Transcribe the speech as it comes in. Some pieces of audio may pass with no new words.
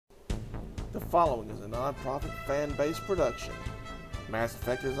The following is a non-profit fan-based production. Mass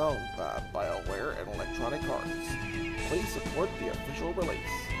Effect is owned by BioWare and Electronic Arts. Please support the official release.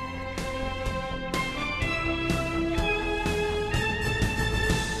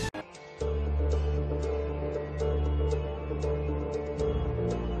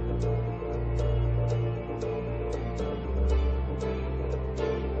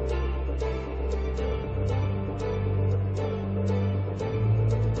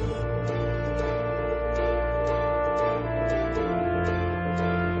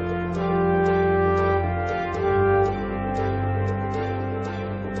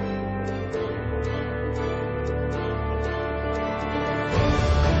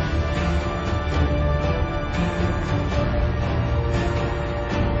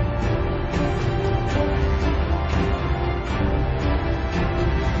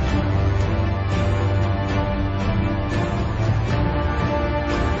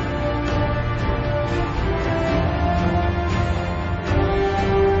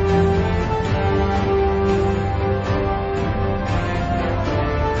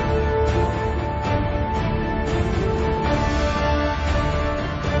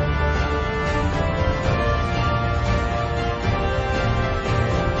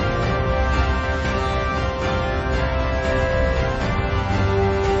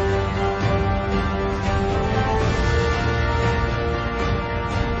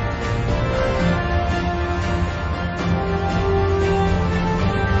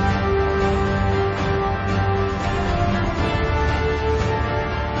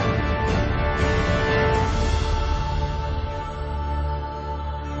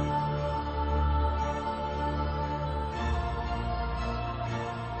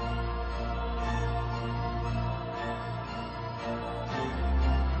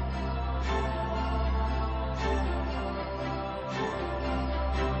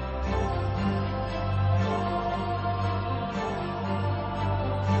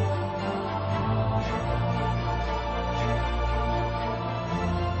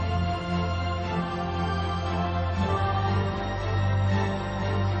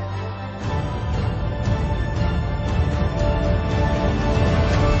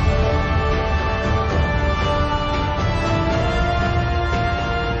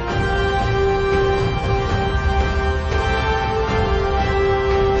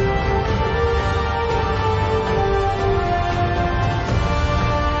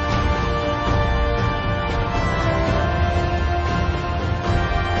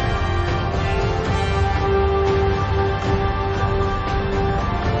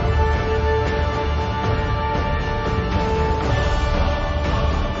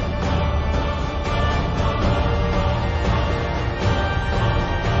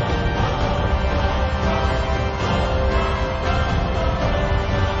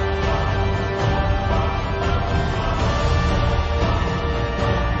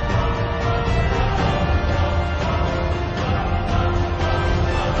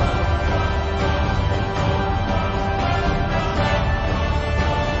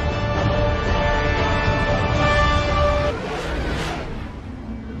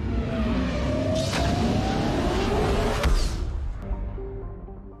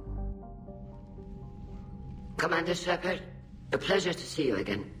 Commander Shepard, a pleasure to see you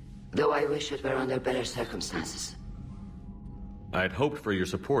again, though I wish it were under better circumstances. I had hoped for your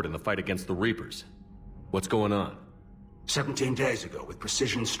support in the fight against the Reapers. What's going on? 17 days ago, with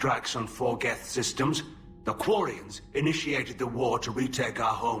precision strikes on 4 Geth systems, the Quarians initiated the war to retake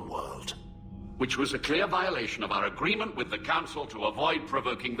our homeworld. Which was a clear violation of our agreement with the Council to avoid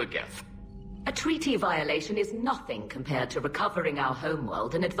provoking the Geth. A treaty violation is nothing compared to recovering our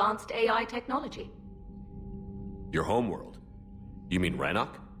homeworld and advanced AI technology. Your homeworld? You mean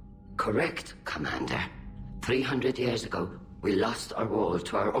Rannoch? Correct, Commander. 300 years ago, we lost our world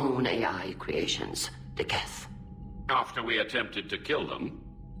to our own AI creations, the Geth. After we attempted to kill them?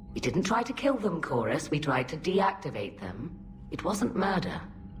 We didn't try to kill them, Chorus. We tried to deactivate them. It wasn't murder.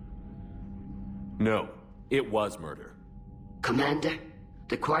 No, it was murder. Commander,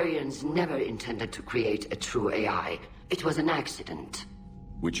 the Quarians never intended to create a true AI. It was an accident.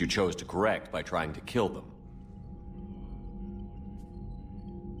 Which you chose to correct by trying to kill them.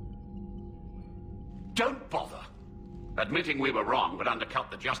 Don't bother. Admitting we were wrong would undercut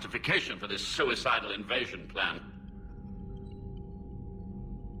the justification for this suicidal invasion plan.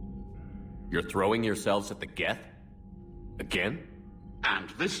 You're throwing yourselves at the Geth? Again? And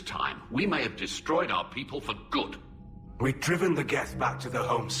this time, we may have destroyed our people for good. We'd driven the Geth back to the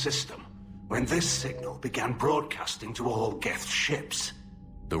home system, when this signal began broadcasting to all Geth ships.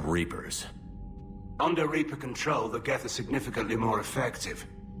 The Reapers. Under Reaper control, the Geth are significantly more effective.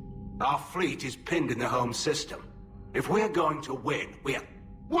 Our fleet is pinned in the home system. If we're going to win, we're...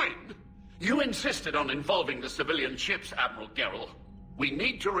 Win? You insisted on involving the civilian ships, Admiral Gerrel. We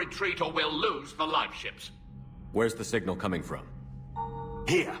need to retreat or we'll lose the live ships. Where's the signal coming from?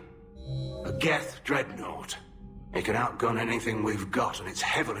 Here. A Geth dreadnought. It can outgun anything we've got, and it's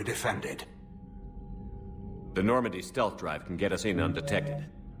heavily defended. The Normandy stealth drive can get us in undetected.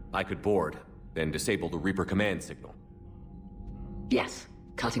 I could board, then disable the Reaper command signal. Yes.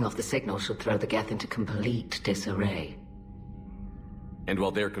 Cutting off the signal should throw the Geth into complete disarray. And while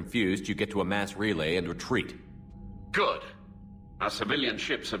they're confused, you get to a mass relay and retreat. Good. Our civilian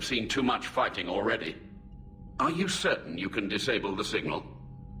ships have seen too much fighting already. Are you certain you can disable the signal?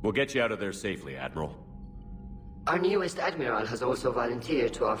 We'll get you out of there safely, Admiral. Our newest Admiral has also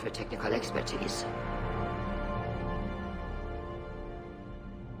volunteered to offer technical expertise.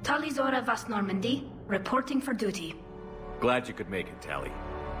 Talizora Vas Normandy, reporting for duty. Glad you could make it, Tally.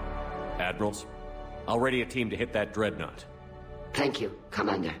 Admirals, I'll ready a team to hit that dreadnought. Thank you,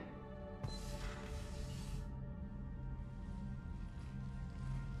 Commander.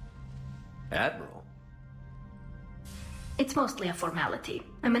 Admiral? It's mostly a formality.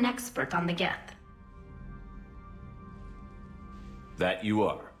 I'm an expert on the Geth. That you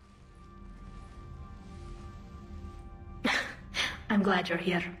are. I'm glad you're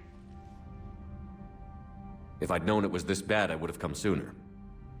here. If I'd known it was this bad, I would have come sooner.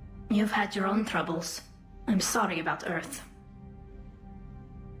 You've had your own troubles. I'm sorry about Earth.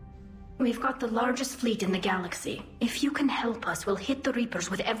 We've got the largest fleet in the galaxy. If you can help us, we'll hit the Reapers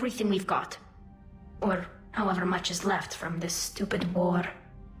with everything we've got. Or however much is left from this stupid war.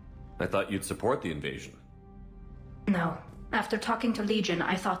 I thought you'd support the invasion. No. After talking to Legion,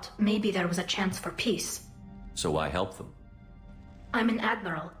 I thought maybe there was a chance for peace. So why help them? I'm an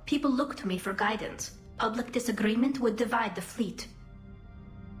admiral. People look to me for guidance. Public disagreement would divide the fleet.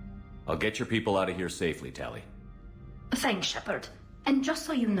 I'll get your people out of here safely, Tally. Thanks, Shepard. And just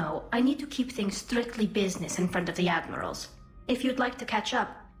so you know, I need to keep things strictly business in front of the admirals. If you'd like to catch up,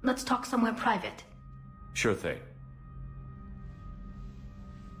 let's talk somewhere private. Sure thing.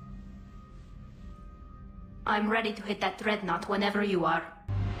 I'm ready to hit that dreadnought whenever you are.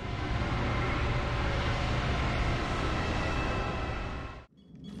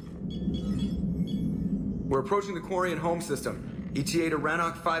 We're approaching the Quarian home system. ETA to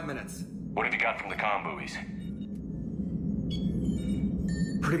Rannoch, 5 minutes. What have you got from the comm buoys?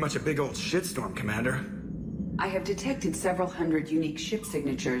 Pretty much a big old shitstorm, Commander. I have detected several hundred unique ship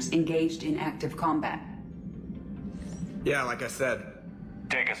signatures engaged in active combat. Yeah, like I said.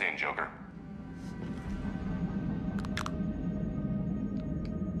 Take us in, Joker.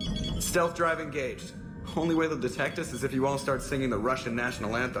 Stealth drive engaged. Only way they'll detect us is if you all start singing the Russian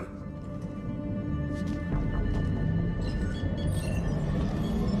national anthem.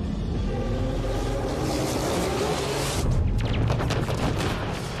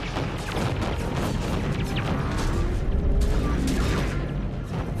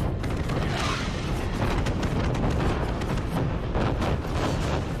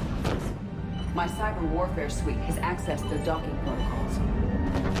 My cyber warfare suite has accessed their docking protocols.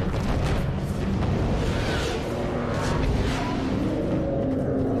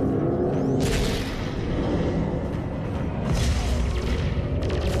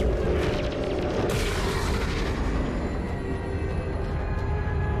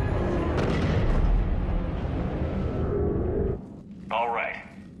 All right.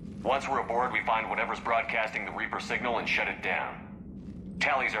 Once we're aboard, we find whatever's broadcasting the Reaper signal and shut it down.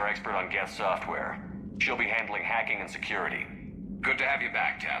 Tally's our expert on Geth software. She'll be handling hacking and security. Good to have you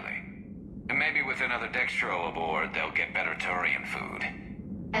back, Tally. And maybe with another Dextro aboard, they'll get better Turian food.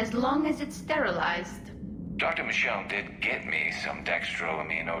 As long as it's sterilized. Dr. Michelle did get me some Dextro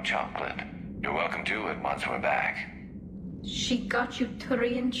amino chocolate. You're welcome to it once we're back. She got you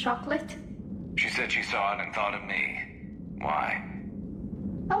Turian chocolate? She said she saw it and thought of me. Why?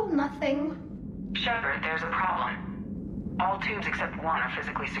 Oh, nothing. Shepard, there's a problem. All tubes except one are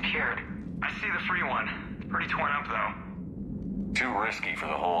physically secured. I see the free one. Pretty torn up, though. Too risky for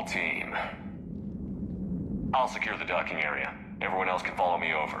the whole team. I'll secure the docking area. Everyone else can follow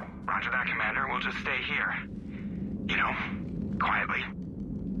me over. Roger that, Commander. We'll just stay here. You know, quietly.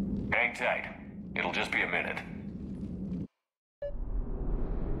 Hang tight. It'll just be a minute.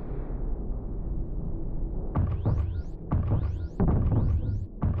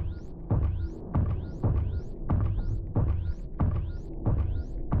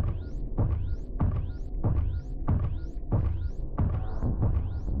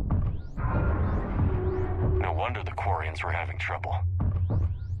 No wonder the Quarians were having trouble.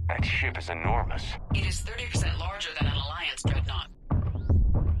 That ship is enormous. It is 30% larger than an Alliance dreadnought.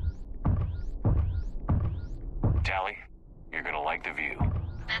 Tally, you're gonna like the view.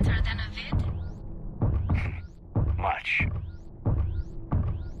 Better than a vid? Much.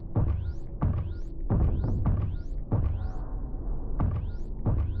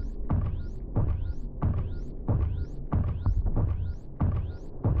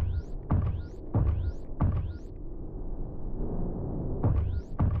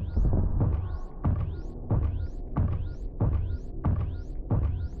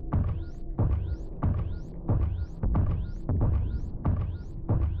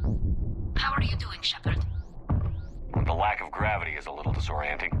 How are you doing, Shepard? The lack of gravity is a little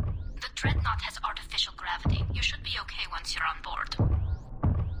disorienting. The Dreadnought has artificial gravity. You should be okay once you're on board.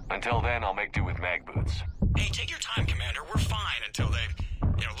 Until then, I'll make do with mag boots. Hey, take your time, Commander. We're fine until they,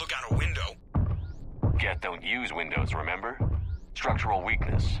 look out a window. Geth don't use windows, remember? Structural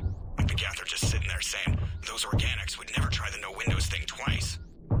weakness. Like the Geth are just sitting there saying, those organics would never try the no windows thing twice.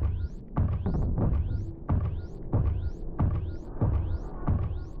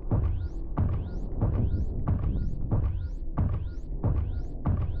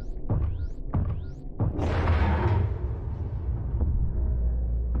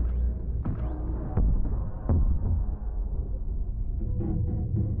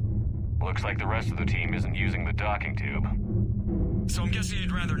 Looks like the rest of the team isn't using the docking tube. So I'm guessing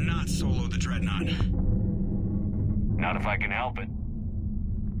you'd rather not solo the Dreadnought. Not if I can help it.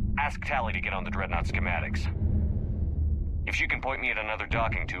 Ask Tally to get on the Dreadnought schematics. If she can point me at another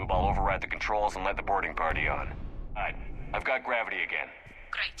docking tube, I'll override the controls and let the boarding party on. I've got gravity again.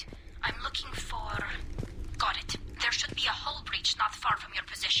 Great. I'm looking for... Got it. There should be a hull breach not far from your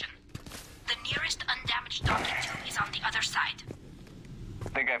position. The nearest undamaged docking tube is on the other side. I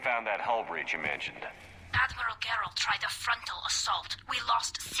think I found that hull breach you mentioned. Admiral Geralt tried a frontal assault. We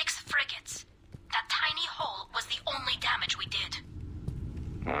lost 6 frigates. That tiny hole was the only damage we did.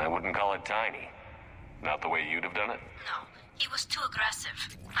 I wouldn't call it tiny. Not the way you'd have done it? No, he was too aggressive.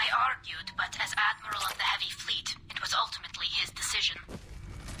 I argued, but as Admiral of the Heavy Fleet, it was ultimately his decision.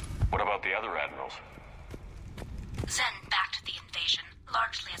 What about the other admirals? Zen backed the invasion,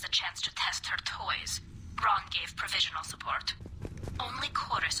 largely as a chance to test her toys. Ron gave provisional support. Only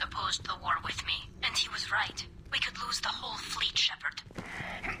Chorus opposed the war with me, and he was right. We could lose the whole fleet, Shepard.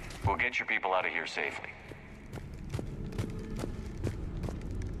 We'll get your people out of here safely.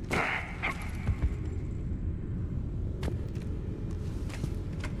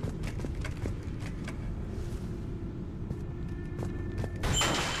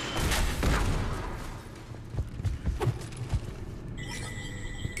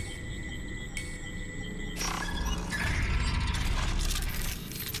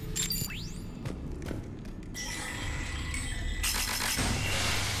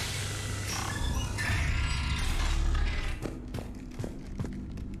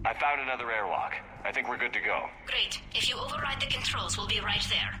 I found another airlock. I think we're good to go. Great. If you override the controls, we'll be right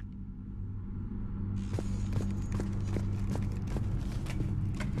there.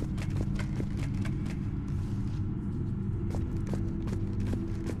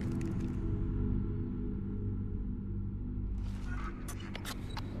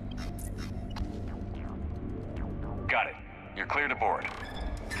 Got it. You're clear to board.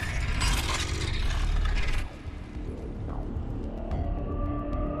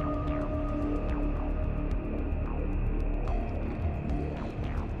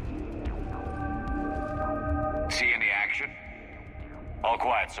 See any action? All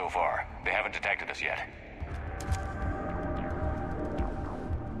quiet so far. They haven't detected us yet.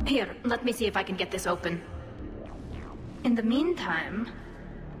 Here, let me see if I can get this open. In the meantime,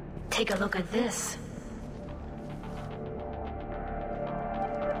 take a look at this.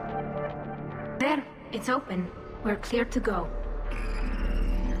 There, it's open. We're clear to go.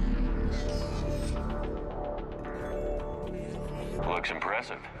 Looks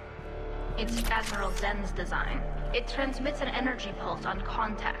impressive. It's Admiral Zen's design. It transmits an energy pulse on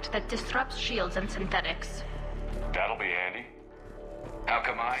contact that disrupts shields and synthetics. That'll be handy. How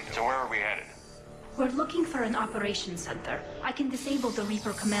come I? So where are we headed? We're looking for an operations center. I can disable the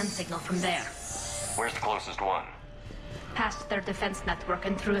Reaper command signal from there. Where's the closest one? Past their defense network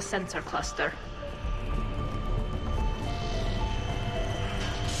and through a sensor cluster.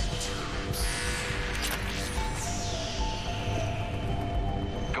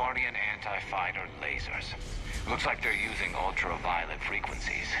 Guardian anti-fighter lasers. Looks like they're using ultraviolet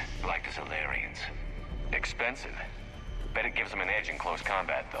frequencies, like the Solarians. Expensive. Bet it gives them an edge in close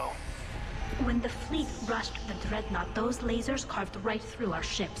combat, though. When the fleet rushed the Dreadnought, those lasers carved right through our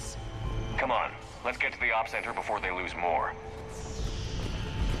ships. Come on, let's get to the op center before they lose more.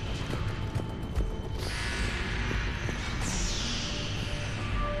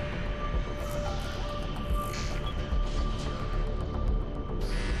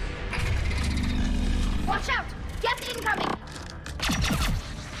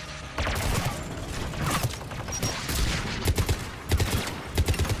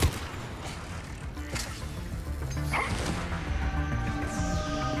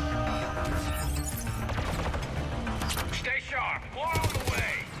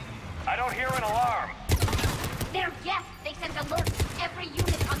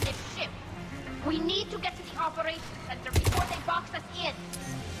 We need to get to the operations center before they box us in.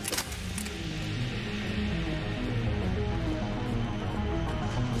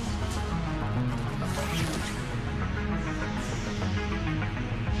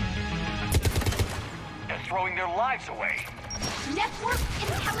 They're throwing their lives away. Network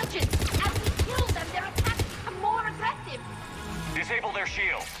intelligence. As we kill them, their attacks become more aggressive. Disable their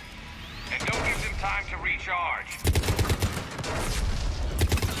shields. And don't give them time to recharge.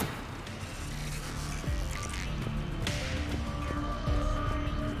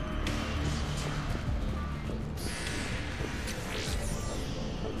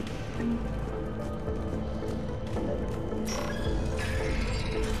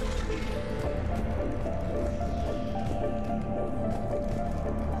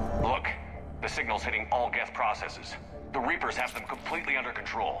 Look, the signal's hitting all Geth processes. The Reapers have them completely under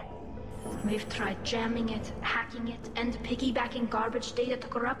control. We've tried jamming it, hacking it, and piggybacking garbage data to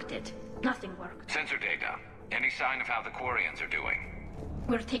corrupt it. Nothing worked. Sensor data. Any sign of how the Quarians are doing?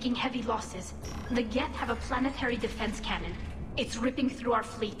 We're taking heavy losses. The Geth have a planetary defense cannon. It's ripping through our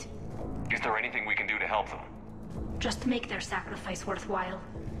fleet. Is there anything we can do to help them? Just make their sacrifice worthwhile.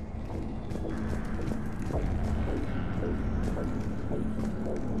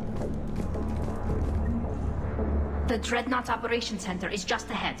 The Dreadnought's Operations Center is just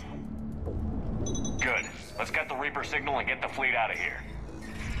ahead. Good. Let's get the Reaper signal and get the fleet out of here.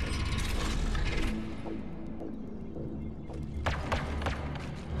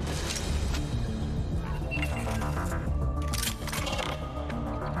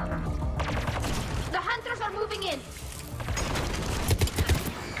 The hunters are moving in.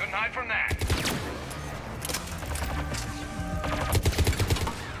 Couldn't hide from that.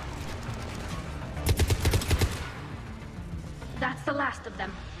 That's the last of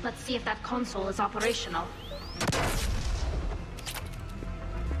them. Let's see if that console is operational.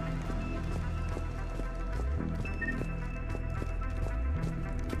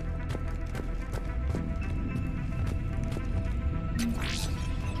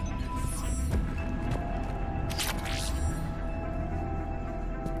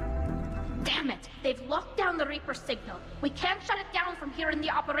 Damn it! They've locked down the Reaper signal. We can't shut it down from here in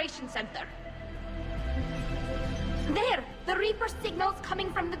the Operations Center. There! The Reaper signal's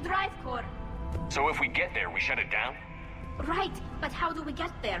coming from the drive core. So if we get there, we shut it down? Right, but how do we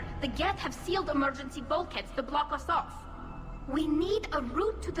get there? The Geth have sealed emergency bulkheads to block us off. We need a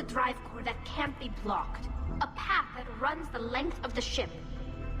route to the drive core that can't be blocked. A path that runs the length of the ship.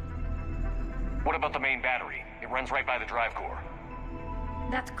 What about the main battery? It runs right by the drive core.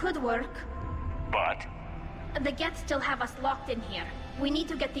 That could work. But? The Geth still have us locked in here. We need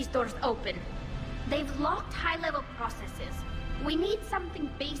to get these doors open. They've locked high-level processes. We need something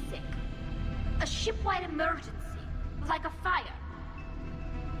basic. A ship-wide emergency, like a fire.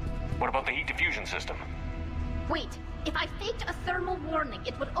 What about the heat diffusion system? Wait, if I faked a thermal warning,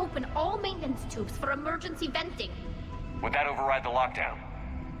 it would open all maintenance tubes for emergency venting. Would that override the lockdown?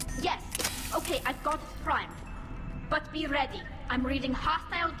 Yes. Okay, I've got it primed. But be ready. I'm reading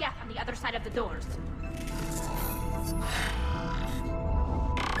hostile Geth on the other side of the doors.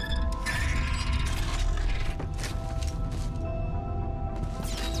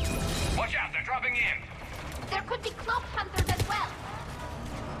 Watch out, they're dropping in. There could be cloak hunters as well.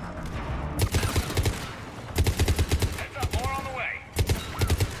 Heads up, more on the way.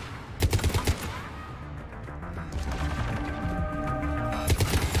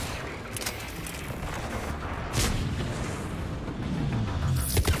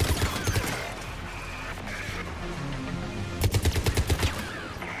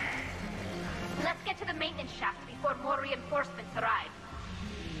 Let's get to the maintenance shaft before more reinforcements arrive.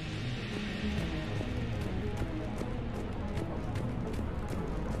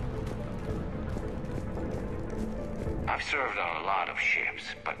 I've served on a lot of ships,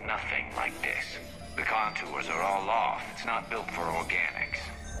 but nothing like this. The contours are all off. It's not built for organics.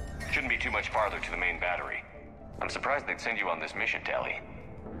 Shouldn't be too much farther to the main battery. I'm surprised they'd send you on this mission, Tally.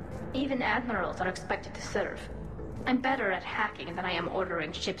 Even admirals are expected to serve. I'm better at hacking than I am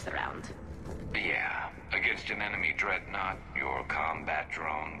ordering ships around. Yeah, against an enemy dreadnought, your combat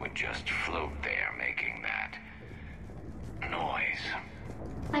drone would just float there making that noise.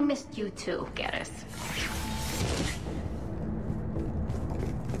 I missed you too, Garrus.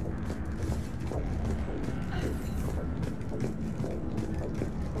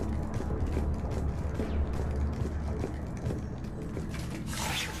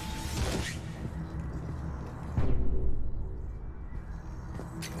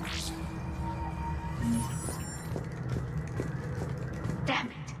 Damn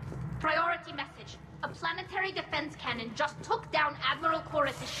it. Priority message. A planetary defense cannon just took down Admiral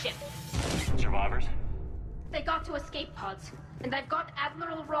Taurus' ship. Survivors? They got to escape pods, and I've got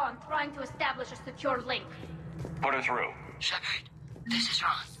Admiral Ron trying to establish a secure link. Put her through. Shepard, this is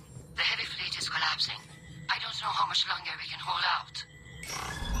Ron. The heavy fleet is collapsing. I don't know how much longer we can hold out.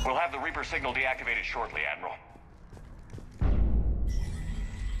 We'll have the Reaper signal deactivated shortly, Admiral.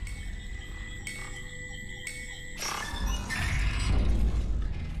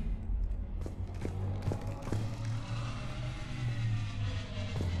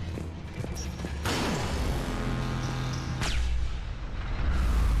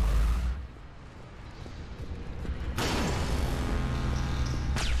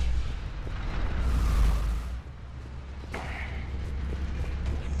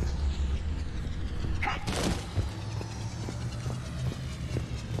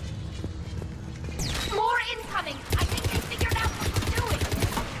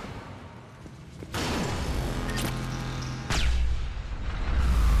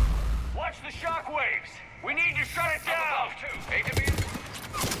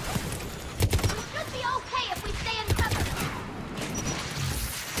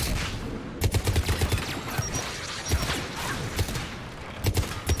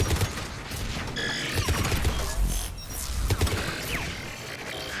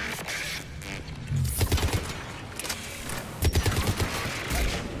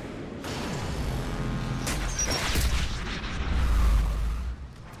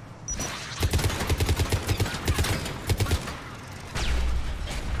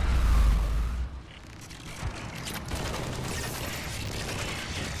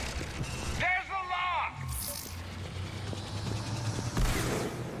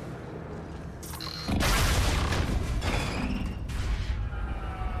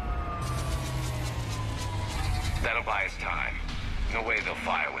 That'll buy us time. No way they'll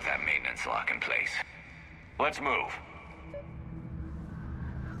fire with that maintenance lock in place. Let's move.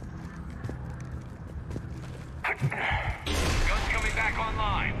 Gun's coming back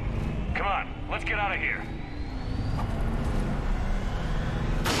online. Come on, let's get out of here.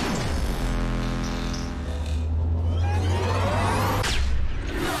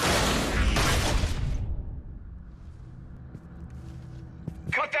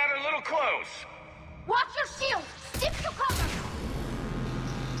 Cut that a little close. Watch your shield! Stick to cover!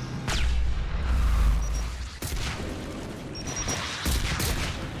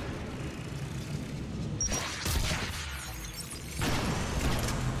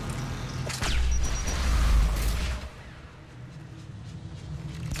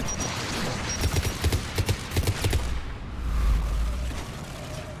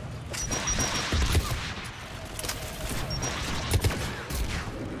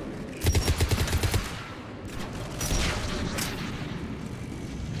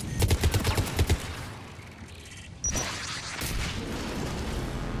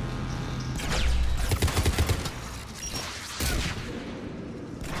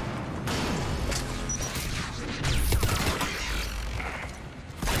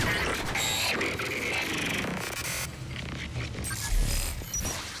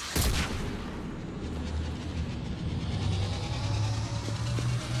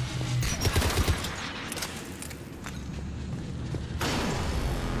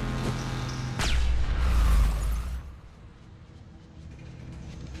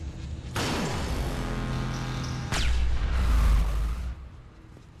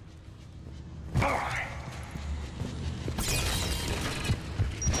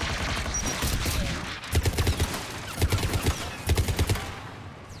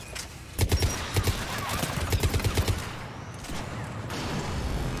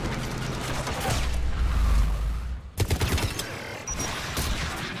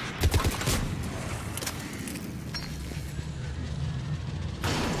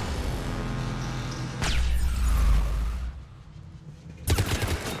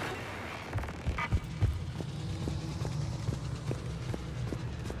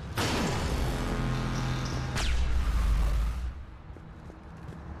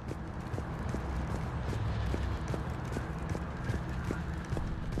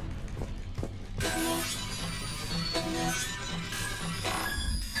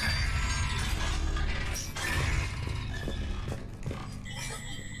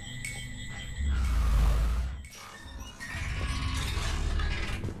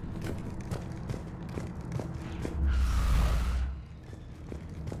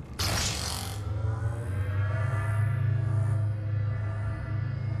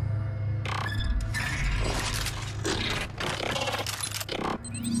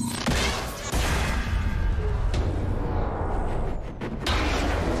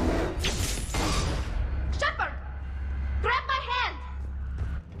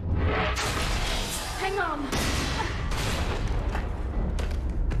 Tom!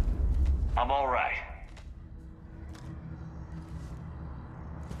 I'm all right.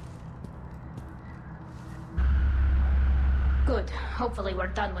 Good. Hopefully we're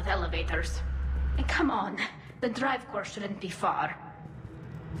done with elevators. And come on, the drive core shouldn't be far.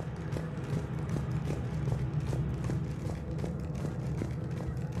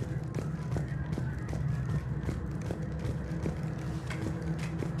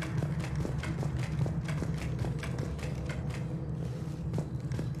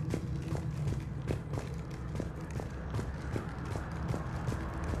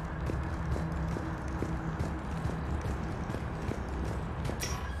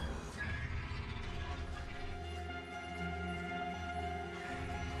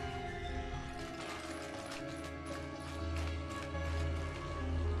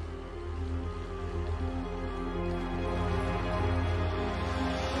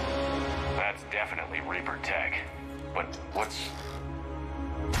 Definitely Reaper tech. But what's...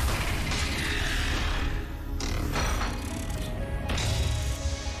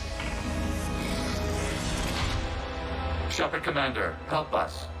 Shepard Commander, help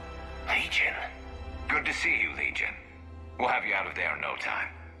us. Legion? Good to see you, Legion. We'll have you out of there in no time.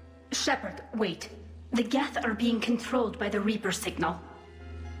 Shepard, wait. The Geth are being controlled by the Reaper signal.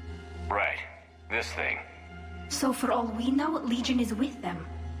 Right. This thing. So for all we know, Legion is with them.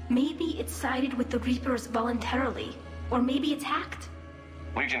 Maybe it sided with the Reapers voluntarily. Or maybe it's hacked.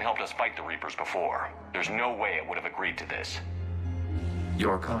 Legion helped us fight the Reapers before. There's no way it would have agreed to this.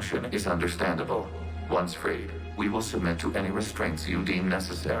 Your caution is understandable. Once freed, we will submit to any restraints you deem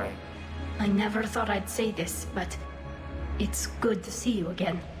necessary. I never thought I'd say this, but it's good to see you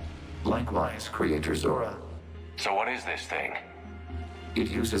again. Likewise, Creator Zora. So what is this thing? It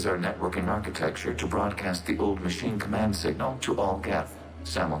uses our networking architecture to broadcast the old machine command signal to all Geth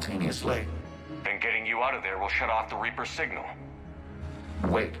simultaneously. Then getting you out of there will shut off the Reaper signal.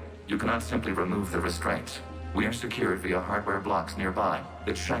 Wait, you cannot simply remove the restraints. We are secured via hardware blocks nearby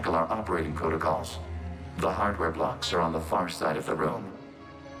that shackle our operating protocols. The hardware blocks are on the far side of the room.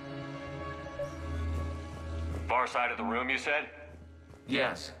 Far side of the room, you said?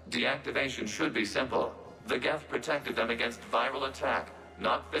 Yes, deactivation should be simple. The Geth protected them against viral attack,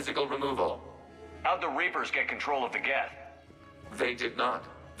 not physical removal. How'd the Reapers get control of the Geth? They did not.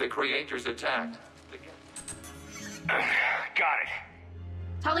 The Creators attacked. Got it.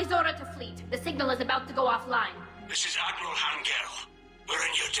 Tali Zora to fleet. The signal is about to go offline. This is Admiral Hangel. We're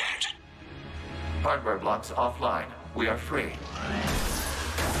in your debt. Hardware blocks offline. We are free.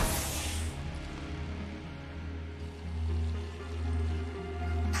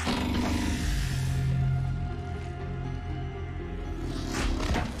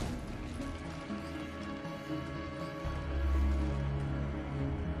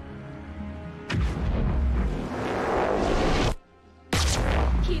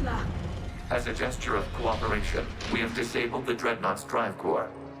 As a gesture of cooperation, we have disabled the Dreadnought's drive core.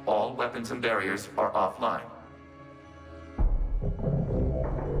 All weapons and barriers are offline.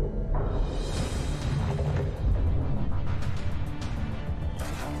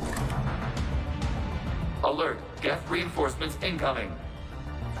 Alert! Geth reinforcements incoming!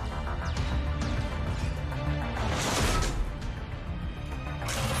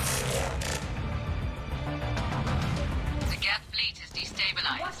 The Geth fleet is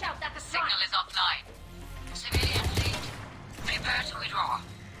destabilized. Watch out, that's a Signal is offline. Civilian fleet, prepare to withdraw.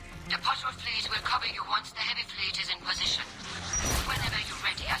 The patrol fleet will cover you once the heavy fleet is in position. Whenever you're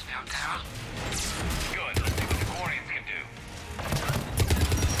ready, Admiral Girl. Good. Let's see what the Quarians can do.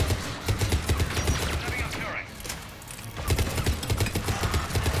 Setting up turrets.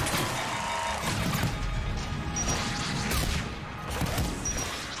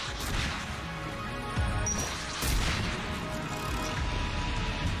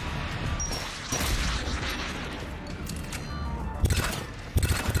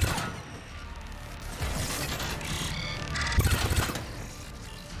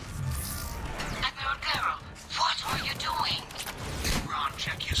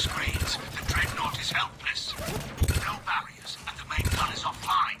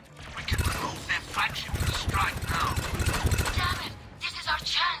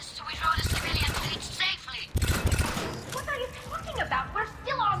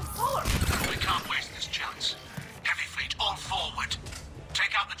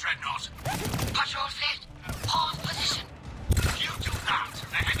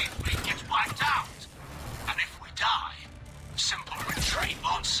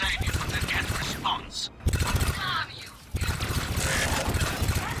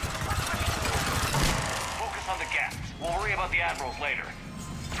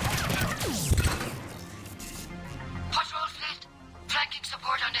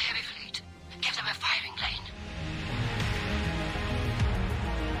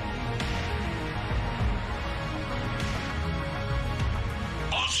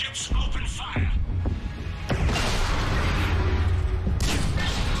 Ships open fire!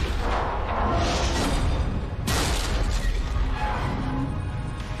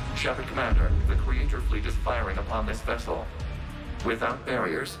 Shepard Commander, the Creator Fleet is firing upon this vessel. Without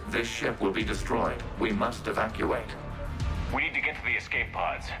barriers, this ship will be destroyed. We must evacuate. We need to get to the escape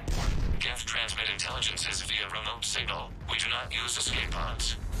pods. Geth transmit intelligences via remote signal. We do not use escape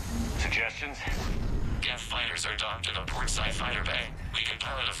pods. Suggestions? Geth fighters are docked in a portside fighter bay. We can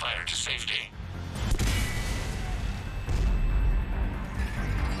pilot a fighter to safety.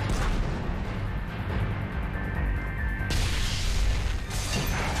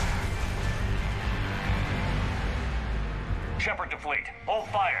 Shepard to fleet. Hold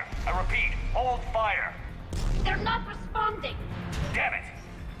fire. I repeat, hold fire. They're not responding. Damn it.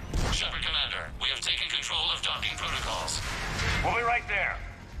 Shepard Commander, we have taken control of docking protocols. We'll be right there.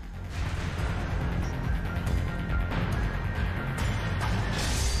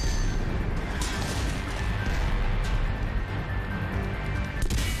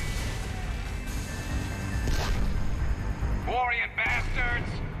 Quarian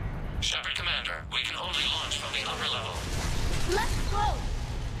bastards! Shepard Commander, we can only launch from the upper level. Let's close.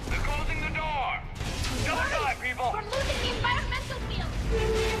 They're closing the door! Don't die, people! We're losing the environmental field.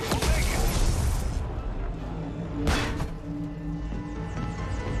 We'll take it.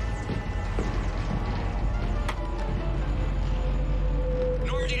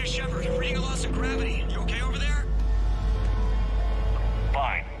 Normandy to Shepard, reading a loss of gravity. You okay over there?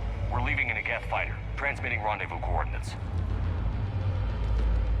 Fine. We're leaving in a Geth fighter. Transmitting rendezvous coordinates.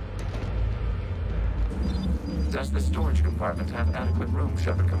 Does the storage compartment have adequate room,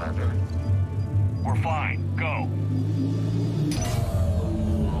 Shepard Commander? We're fine. Go.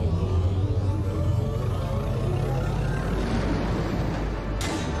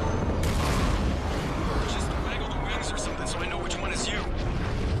 Just waggle the wings or something so I know which one is you.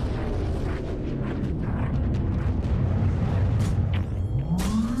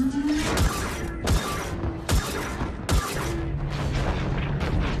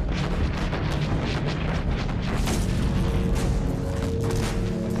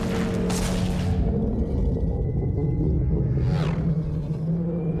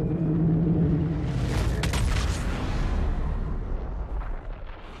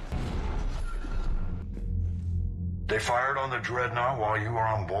 They fired on the Dreadnought while you were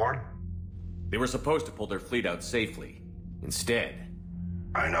on board? They were supposed to pull their fleet out safely. Instead...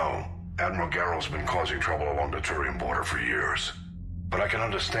 I know. Admiral Garrel's been causing trouble along the Turian border for years. But I can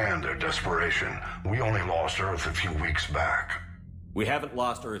understand their desperation. We only lost Earth a few weeks back. We haven't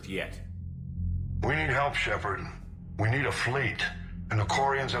lost Earth yet. We need help, Shepard. We need a fleet. And the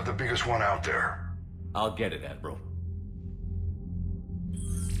Quarians have the biggest one out there. I'll get it, Admiral.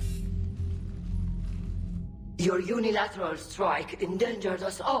 Your unilateral strike endangered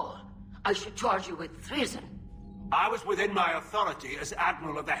us all. I should charge you with treason. I was within my authority as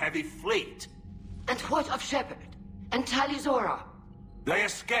Admiral of the Heavy Fleet. And what of Shepard? And Talizora? They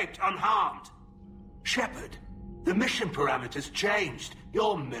escaped unharmed. Shepard, the mission parameters changed.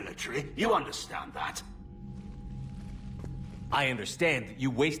 You're military. You understand that. I understand that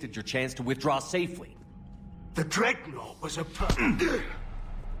you wasted your chance to withdraw safely. The Dreadnought was a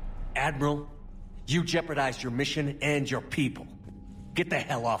Admiral, you jeopardized your mission and your people. Get the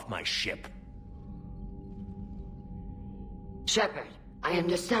hell off my ship. Shepard, I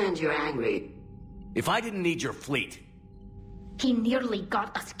understand you're angry. If I didn't need your fleet... He nearly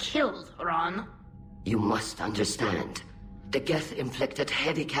got us killed, Ron. You must understand. The Geth inflicted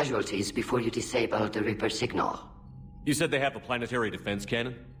heavy casualties before you disabled the Reaper signal. You said they have a planetary defense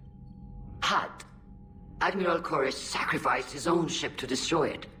cannon? Had. Admiral Chorus sacrificed his own ship to destroy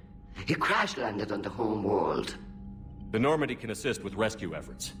it. He crash-landed on the home world. The Normandy can assist with rescue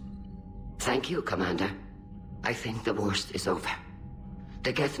efforts. Thank you, Commander. I think the worst is over.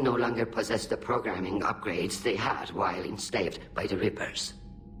 The Geth no longer possess the programming upgrades they had while enslaved by the Reapers.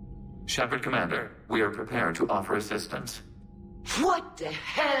 Shepard Commander, we are prepared to offer assistance. What the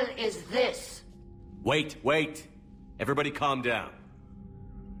hell is this? Wait. Everybody calm down.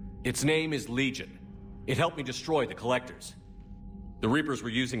 Its name is Legion. It helped me destroy the Collectors. The Reapers were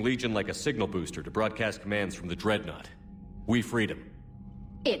using Legion like a signal booster to broadcast commands from the Dreadnought. We freed him.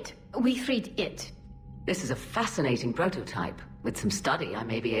 We freed it. This is a fascinating prototype. With some study, I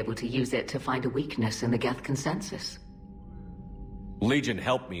may be able to use it to find a weakness in the Geth consensus. Legion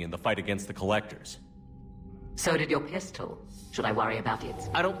helped me in the fight against the Collectors. So did your pistol. Should I worry about it?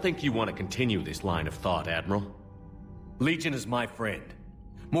 I don't think you want to continue this line of thought, Admiral. Legion is my friend.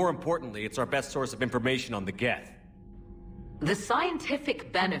 More importantly, it's our best source of information on the Geth. The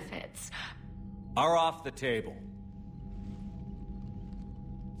scientific benefits are off the table.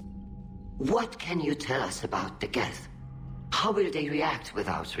 What can you tell us about the Geth? How will they react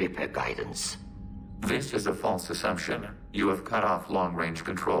without Reaper guidance? This is a false assumption. You have cut off long-range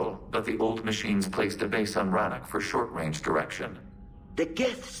control, but the old machines placed a base on Rannoch for short-range direction. The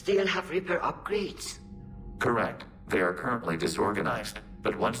Geth still have Reaper upgrades? Correct. They are currently disorganized,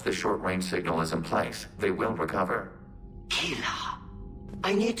 but once the short-range signal is in place, they will recover. Hila,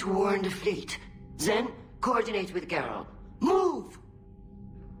 I need to warn the fleet. Then, coordinate with Geralt. Move!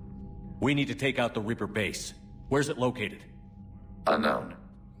 We need to take out the Reaper base. Where's it located? Unknown.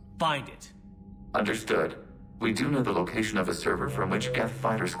 Find it. Understood. We do know the location of a server from which Geth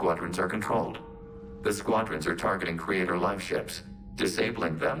fighter squadrons are controlled. The squadrons are targeting Creator live ships.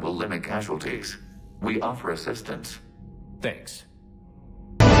 Disabling them will limit casualties. We offer assistance. Thanks.